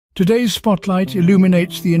Today's spotlight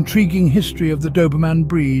illuminates the intriguing history of the Doberman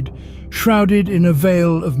breed, shrouded in a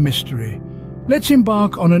veil of mystery. Let's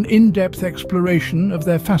embark on an in-depth exploration of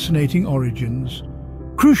their fascinating origins.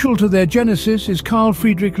 Crucial to their genesis is Carl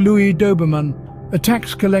Friedrich Louis Dobermann, a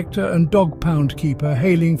tax collector and dog pound keeper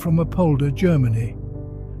hailing from Apolda, Germany.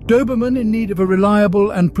 Dobermann, in need of a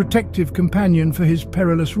reliable and protective companion for his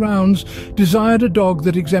perilous rounds, desired a dog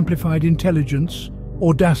that exemplified intelligence,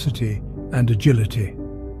 audacity, and agility.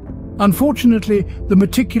 Unfortunately, the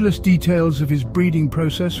meticulous details of his breeding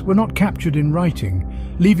process were not captured in writing,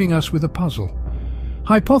 leaving us with a puzzle.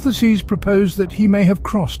 Hypotheses propose that he may have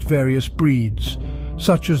crossed various breeds,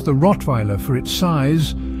 such as the Rottweiler for its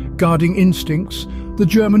size, guarding instincts, the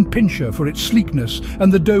German Pinscher for its sleekness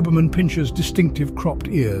and the Doberman Pinscher's distinctive cropped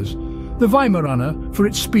ears, the Weimaraner for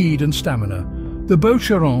its speed and stamina, the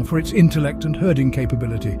Beaucheron for its intellect and herding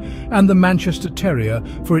capability, and the Manchester Terrier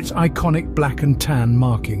for its iconic black and tan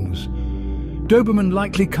markings. Doberman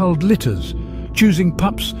likely culled litters, choosing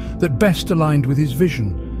pups that best aligned with his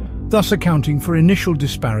vision, thus accounting for initial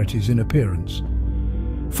disparities in appearance.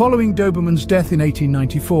 Following Doberman's death in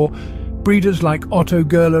 1894, breeders like Otto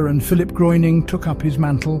Gerler and Philipp Groening took up his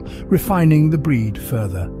mantle, refining the breed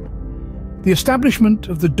further. The establishment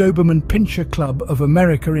of the Doberman Pinscher Club of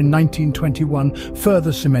America in 1921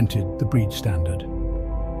 further cemented the breed standard.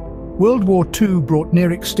 World War II brought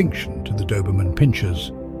near extinction to the Doberman Pinschers,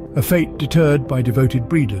 a fate deterred by devoted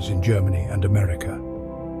breeders in Germany and America.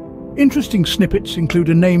 Interesting snippets include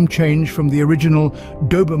a name change from the original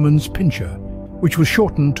Doberman's Pinscher, which was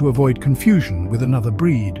shortened to avoid confusion with another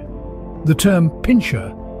breed. The term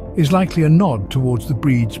Pinscher is likely a nod towards the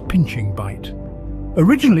breed's pinching bite.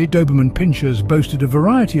 Originally, Doberman Pinschers boasted a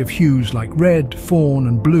variety of hues like red, fawn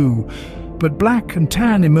and blue, but black and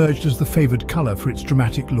tan emerged as the favoured colour for its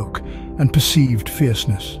dramatic look and perceived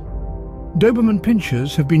fierceness. Doberman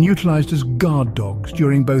Pinschers have been utilised as guard dogs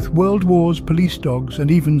during both World Wars, police dogs and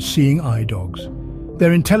even seeing eye dogs.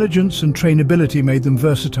 Their intelligence and trainability made them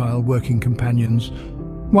versatile working companions.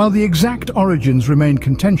 While the exact origins remain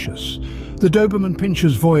contentious, the Doberman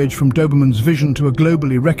Pinscher's voyage from Doberman's vision to a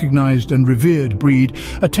globally recognized and revered breed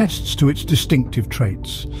attests to its distinctive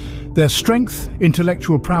traits. Their strength,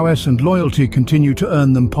 intellectual prowess and loyalty continue to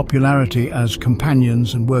earn them popularity as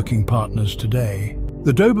companions and working partners today.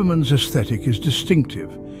 The Doberman's aesthetic is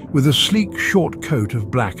distinctive, with a sleek short coat of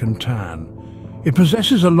black and tan. It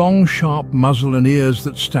possesses a long, sharp muzzle and ears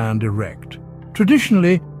that stand erect.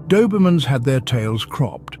 Traditionally, Dobermans had their tails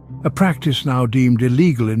cropped, a practice now deemed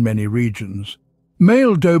illegal in many regions.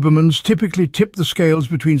 Male Dobermans typically tip the scales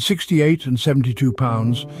between 68 and 72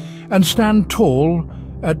 pounds and stand tall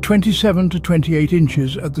at 27 to 28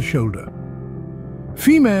 inches at the shoulder.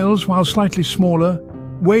 Females, while slightly smaller,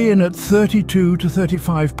 weigh in at 32 to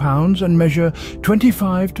 35 pounds and measure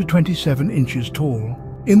 25 to 27 inches tall.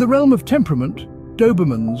 In the realm of temperament,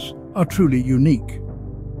 Dobermans are truly unique.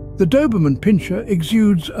 The Doberman Pinscher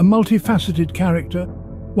exudes a multifaceted character,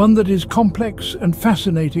 one that is complex and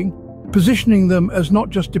fascinating, positioning them as not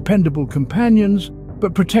just dependable companions,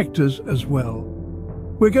 but protectors as well.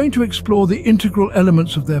 We're going to explore the integral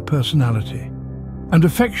elements of their personality and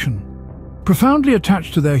affection. Profoundly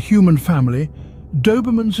attached to their human family,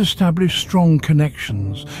 Dobermans establish strong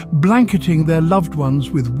connections, blanketing their loved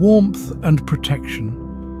ones with warmth and protection.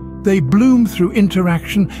 They bloom through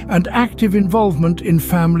interaction and active involvement in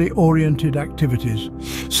family-oriented activities.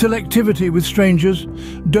 Selectivity with strangers,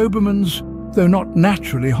 Dobermans, though not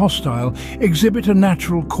naturally hostile, exhibit a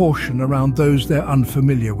natural caution around those they're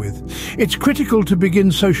unfamiliar with. It's critical to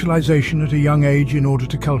begin socialization at a young age in order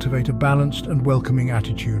to cultivate a balanced and welcoming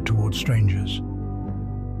attitude towards strangers.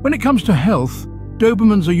 When it comes to health,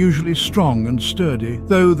 Dobermans are usually strong and sturdy,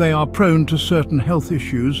 though they are prone to certain health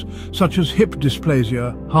issues such as hip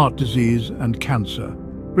dysplasia, heart disease and cancer.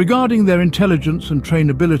 Regarding their intelligence and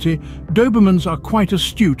trainability, Dobermans are quite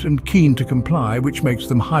astute and keen to comply, which makes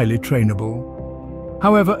them highly trainable.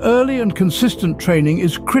 However, early and consistent training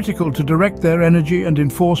is critical to direct their energy and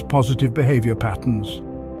enforce positive behavior patterns.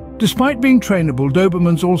 Despite being trainable,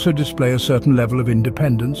 Dobermans also display a certain level of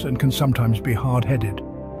independence and can sometimes be hard-headed.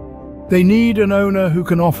 They need an owner who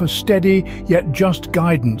can offer steady yet just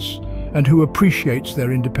guidance and who appreciates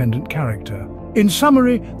their independent character. In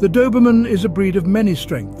summary, the Doberman is a breed of many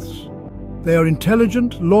strengths. They are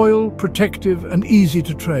intelligent, loyal, protective and easy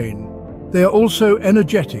to train. They are also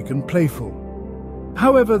energetic and playful.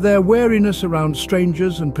 However, their wariness around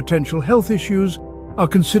strangers and potential health issues are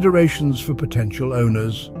considerations for potential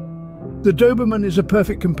owners. The Doberman is a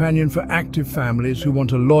perfect companion for active families who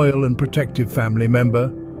want a loyal and protective family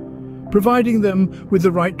member. Providing them with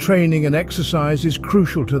the right training and exercise is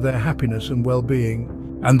crucial to their happiness and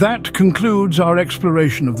well-being. And that concludes our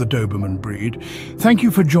exploration of the Doberman breed. Thank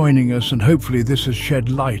you for joining us, and hopefully this has shed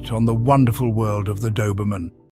light on the wonderful world of the Doberman.